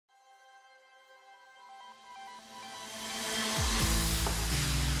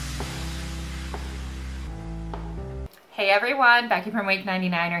Hey everyone, Becky from Week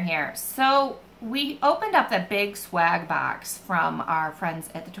 99er here. So we opened up that big swag box from our friends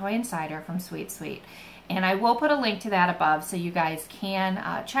at the Toy Insider from Sweet Sweet. And I will put a link to that above so you guys can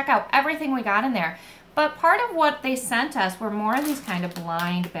check out everything we got in there. But part of what they sent us were more of these kind of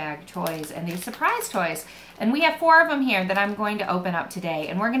blind bag toys and these surprise toys. And we have 4 of them here that I'm going to open up today.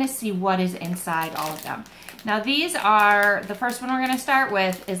 And we're going to see what is inside all of them. Now these are, the first one we're going to start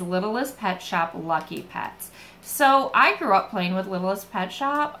with is Littlest Pet Shop Lucky Pets. So I grew up playing with Littlest Pet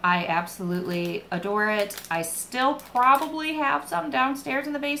Shop. I absolutely adore it. I still probably have some downstairs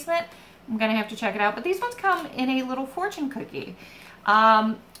in the basement. I'm going to have to check it out. But these ones come in a little fortune cookie.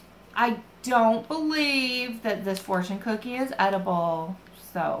 I don't believe that this fortune cookie is edible,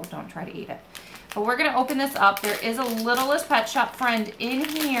 so don't try to eat it. But we're going to open this up. There is a Littlest Pet Shop friend in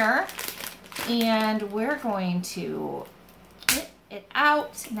here, and we're going to get it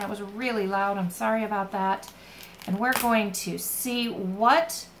out. And that was really loud. I'm sorry about that. And we're going to see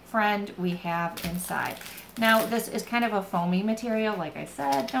what friend we have inside. Now, this is kind of a foamy material. Like I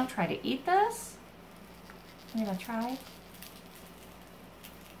said, don't try to eat this. I'm going to try.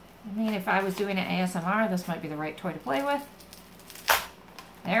 I mean, if I was doing an ASMR, this might be the right toy to play with.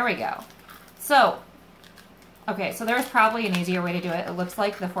 There we go. So, okay, so there's probably an easier way to do it. It looks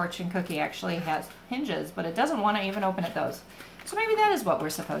like the fortune cookie actually has hinges, but it doesn't want to even open at those. So maybe that is what we're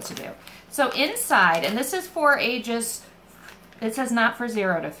supposed to do. So inside, and this is for ages, it says not for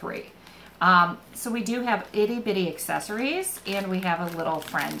 0 to 3. So we do have itty bitty accessories, and we have a little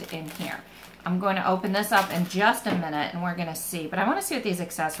friend in here. I'm going to open this up in just a minute and we're going to see. But I want to see what these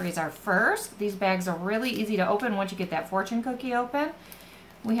accessories are first. These bags are really easy to open once you get that fortune cookie open.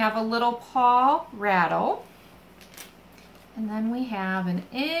 We have a little paw rattle. And then we have an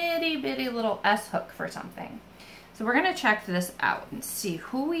itty bitty little S hook for something. So we're going to check this out and see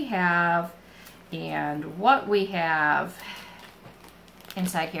who we have and what we have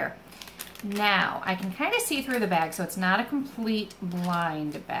inside here. Now, I can kind of see through the bag, so it's not a complete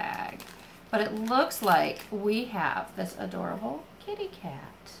blind bag. But it looks like we have this adorable kitty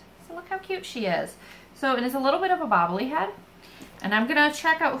cat. So look how cute she is. So it is a little bit of a bobbly head. And I'm going to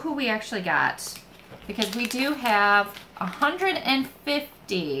check out who we actually got, because we do have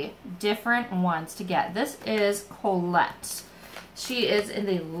 150 different ones to get. This is Colette. She is in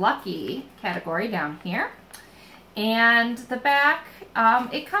the lucky category down here. And the back,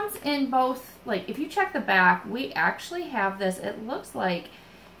 it comes in both, like if you check the back, we actually have this, it looks like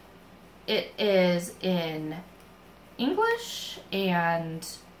it is in English and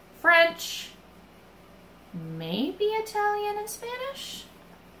French, maybe Italian and Spanish.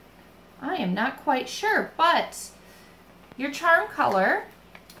 I am not quite sure, but your charm color,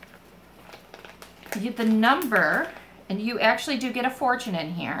 you get the number, and you actually do get a fortune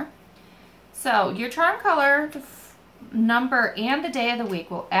in here. So your charm color, the number, and the day of the week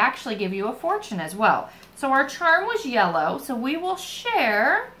will actually give you a fortune as well. So our charm was yellow, so we will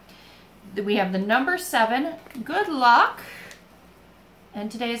share. We have the number 7, good luck, and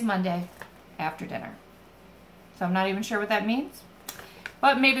today is Monday after dinner. So I'm not even sure what that means,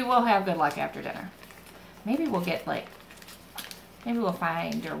 but maybe we'll have good luck after dinner. Maybe we'll get maybe we'll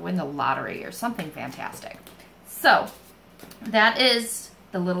find or win the lottery or something fantastic. So that is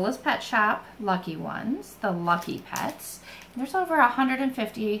the Littlest Pet Shop Lucky Ones, the Lucky Pets. There's over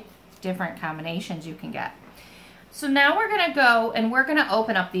 150 different combinations you can get. So now we're going to go and we're going to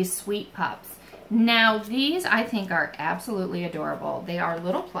open up these Sweet Pups. Now these I think are absolutely adorable. They are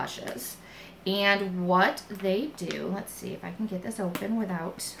little plushes. And what they do, let's see if I can get this open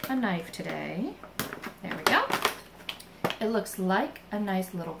without a knife today. There we go. It looks like a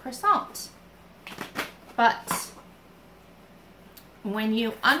nice little croissant. But when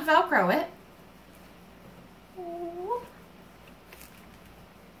you unvelcro it,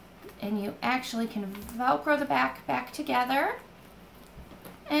 and you actually can velcro the back together,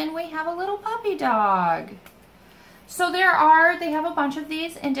 and we have a little puppy dog. So they have a bunch of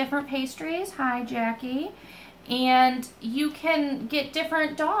these in different pastries. Hi, Jackie. And you can get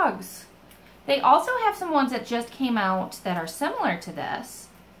different dogs. They also have some ones that just came out that are similar to this.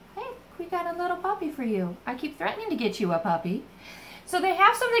 Hey, we got a little puppy for you. I keep threatening to get you a puppy. So they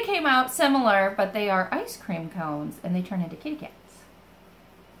have some that came out similar, but they are ice cream cones, and they turn into kitty cats.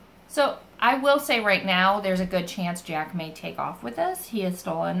 So I will say right now, there's a good chance Jack may take off with this. He has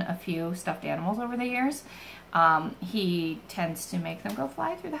stolen a few stuffed animals over the years. He tends to make them go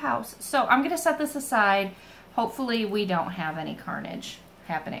fly through the house. So I'm going to set this aside. Hopefully we don't have any carnage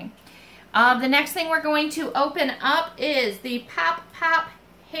happening. The next thing we're going to open up is the Pop Pop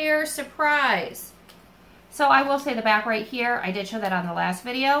Hair Surprise. So I will say the back right here, I did show that on the last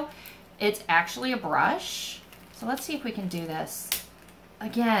video. It's actually a brush. So let's see if we can do this.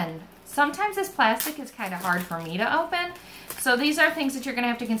 Again, sometimes this plastic is kind of hard for me to open. So these are things that you're going to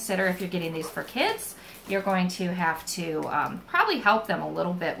have to consider if you're getting these for kids. You're going to have to probably help them a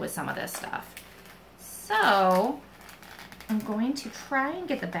little bit with some of this stuff. So I'm going to try and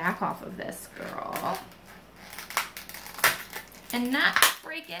get the back off of this girl and not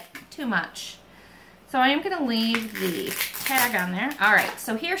break it too much. So I am going to leave the tag on there. All right,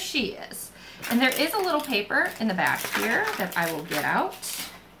 so here she is. And there is a little paper in the back here that I will get out.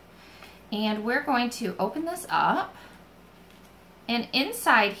 And we're going to open this up. And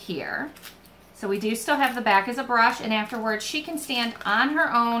inside here, so we do still have the back as a brush, and afterwards she can stand on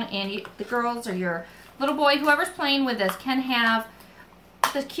her own, and the girls or your little boy, whoever's playing with this, can have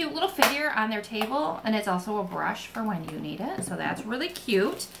this cute little figure on their table, and it's also a brush for when you need it. So that's really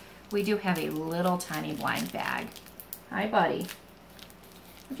cute. We do have a little tiny blind bag. Hi, buddy.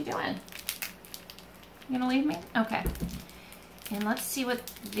 What you doing? You gonna leave me? Okay. And let's see what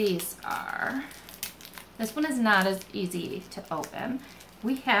these are. This one is not as easy to open.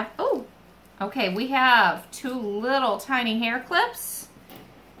 We have, oh, okay, we have 2 little tiny hair clips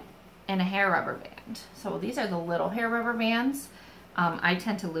and a hair rubber band. So these are the little hair rubber bands. I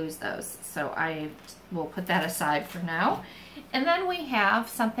tend to lose those, so I will put that aside for now. And then we have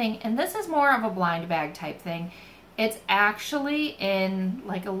something, and this is more of a blind bag type thing. It's actually in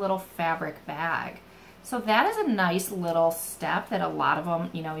like a little fabric bag. So that is a nice little step that a lot of them,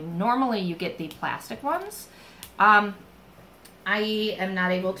 you know, normally you get the plastic ones. I am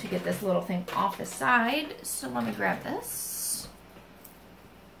not able to get this little thing off the side, so let me grab this.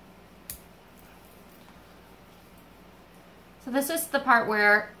 So this is the part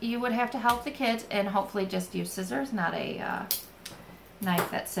where you would have to help the kids and hopefully just use scissors, not a knife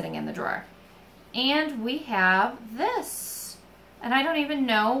that's sitting in the drawer. And we have this, and I don't even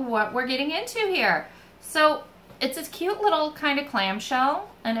know what we're getting into here. So it's this cute little kind of clamshell,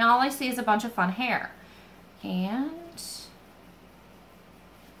 and all I see is a bunch of fun hair. And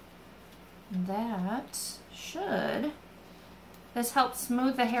that should, this helps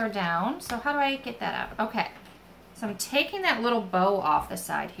smooth the hair down. So how do I get that out? Okay, so I'm taking that little bow off the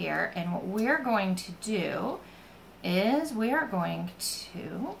side here, and what we're going to do is we are going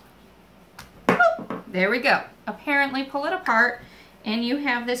to, oh, there we go. Apparently pull it apart, and you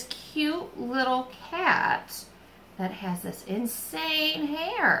have this cute little cat that has this insane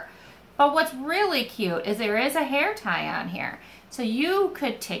hair. But what's really cute is there is a hair tie on here. So you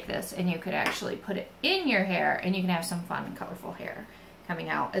could take this and you could actually put it in your hair, and you can have some fun and colorful hair coming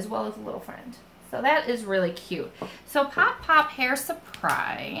out, as well as a little friend. So that is really cute. So Pop Pop Hair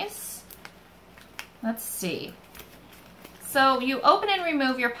Surprise. Let's see. So you open and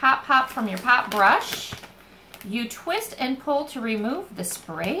remove your Pop Pop from your pop brush. You twist and pull to remove the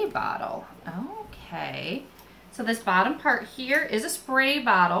spray bottle. Okay. So this bottom part here is a spray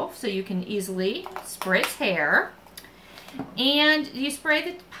bottle, so you can easily spritz hair. And you spray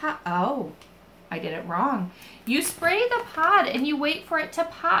the pod. Oh, I did it wrong. You spray the pod and you wait for it to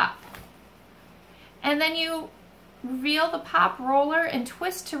pop. And then you reveal the pop roller and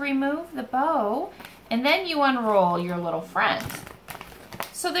twist to remove the bow. And then you unroll your little friend.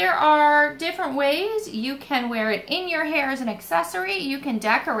 So there are different ways. You can wear it in your hair as an accessory. You can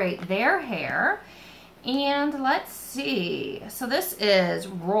decorate their hair. And let's see. So this is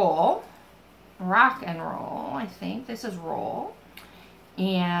roll. Rock and roll, I think. This is roll.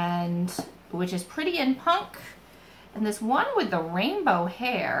 And which is pretty in punk. And this one with the rainbow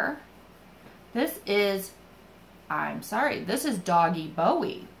hair, this is, I'm sorry, this is Doggy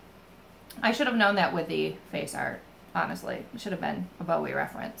Bowie. I should have known that with the face art. Honestly, it should have been a Bowie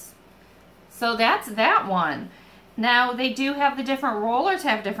reference. So that's that one. Now, they do have the different rollers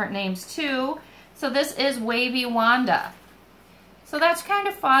have different names too. So this is Wavy Wanda. So that's kind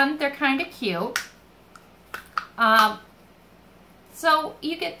of fun. They're kind of cute. So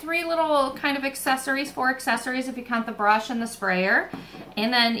you get 3 little kind of accessories, 4 accessories if you count the brush and the sprayer.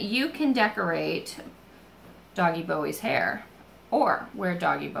 And then you can decorate Doggy Bowie's hair, or wear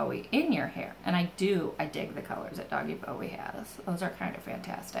Doggy Bowie in your hair. And I dig the colors that Doggy Bowie has. Those are kind of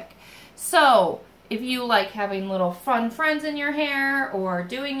fantastic. So if you like having little fun friends in your hair, or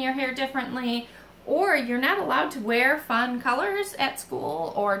doing your hair differently, or you're not allowed to wear fun colors at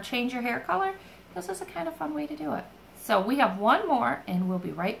school or change your hair color, this is a kind of fun way to do it. So we have one more, and we'll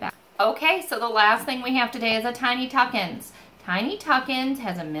be right back. Okay, so the last thing we have today is a Tiny Tuck-ins. Tiny Tuck-ins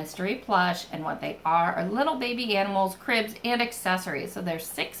has a mystery plush, and what they are little baby animals, cribs, and accessories. So there's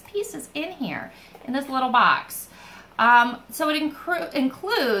 6 pieces in here in this little box. So it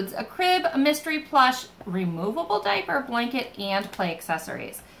includes a crib, a mystery plush, removable diaper, blanket, and play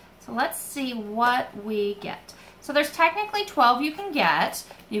accessories. So let's see what we get. So there's technically 12 you can get.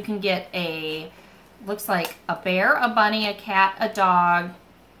 You can get a, looks like a bear, a bunny, a cat, a dog,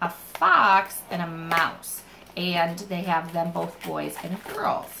 a fox, and a mouse. And they have them both boys and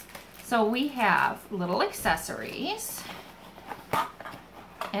girls. So we have little accessories.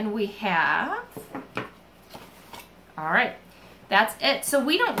 And we have, all right, that's it. So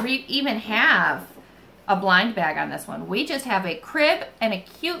we don't even have a blind bag on this one. We just have a crib and a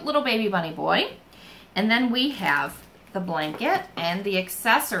cute little baby bunny boy. And then we have the blanket and the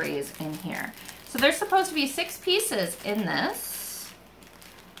accessories in here. So there's supposed to be 6 pieces in this.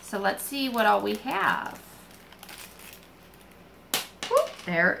 So let's see what all we have. Whoop,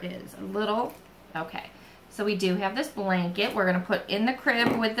 there is a little, okay. So we do have this blanket we're gonna put in the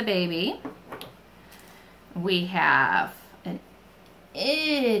crib with the baby. We have an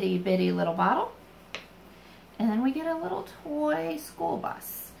itty bitty little bottle. And then we get a little toy school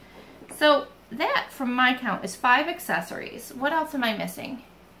bus. So that, from my count, is 5 accessories. What else am I missing?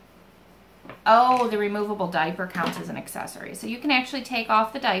 Oh, the removable diaper counts as an accessory. So you can actually take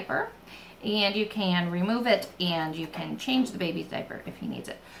off the diaper and you can remove it and you can change the baby's diaper if he needs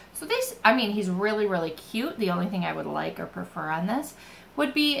it. So this, I mean, he's really, really cute. The only thing I would like or prefer on this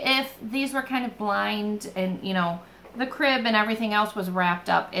would be if these were kind of blind and, you know, the crib and everything else was wrapped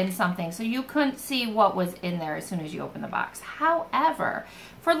up in something so you couldn't see what was in there as soon as you open the box. However,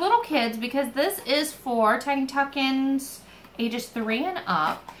 for little kids, because this is for tiny tuck-ins ages 3 and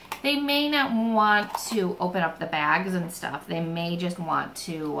up, they may not want to open up the bags and stuff. They may just want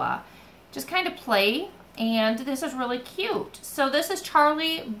to just kind of play, and this is really cute. So this is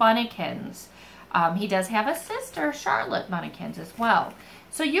Charlie Bunnykins. He does have a sister, Charlotte Bunnykins, as well.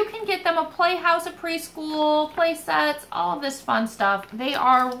 So you can get them a playhouse, a preschool, play sets, all of this fun stuff. They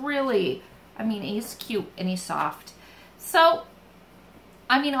are really, I mean, he's cute and he's soft. So,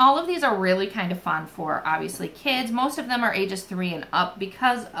 I mean, all of these are really kind of fun for, obviously, kids. Most of them are ages 3 and up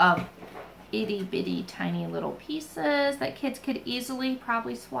because of itty bitty tiny little pieces that kids could easily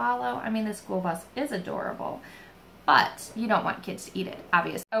probably swallow. I mean, the school bus is adorable, but you don't want kids to eat it,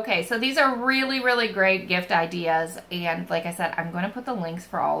 obviously. Okay, so these are really, really great gift ideas. And like I said, I'm going to put the links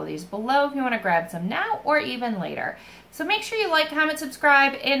for all of these below if you want to grab some now or even later. So make sure you like, comment,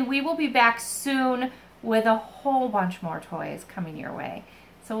 subscribe, and we will be back soon with a whole bunch more toys coming your way.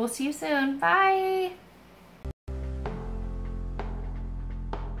 So we'll see you soon. Bye.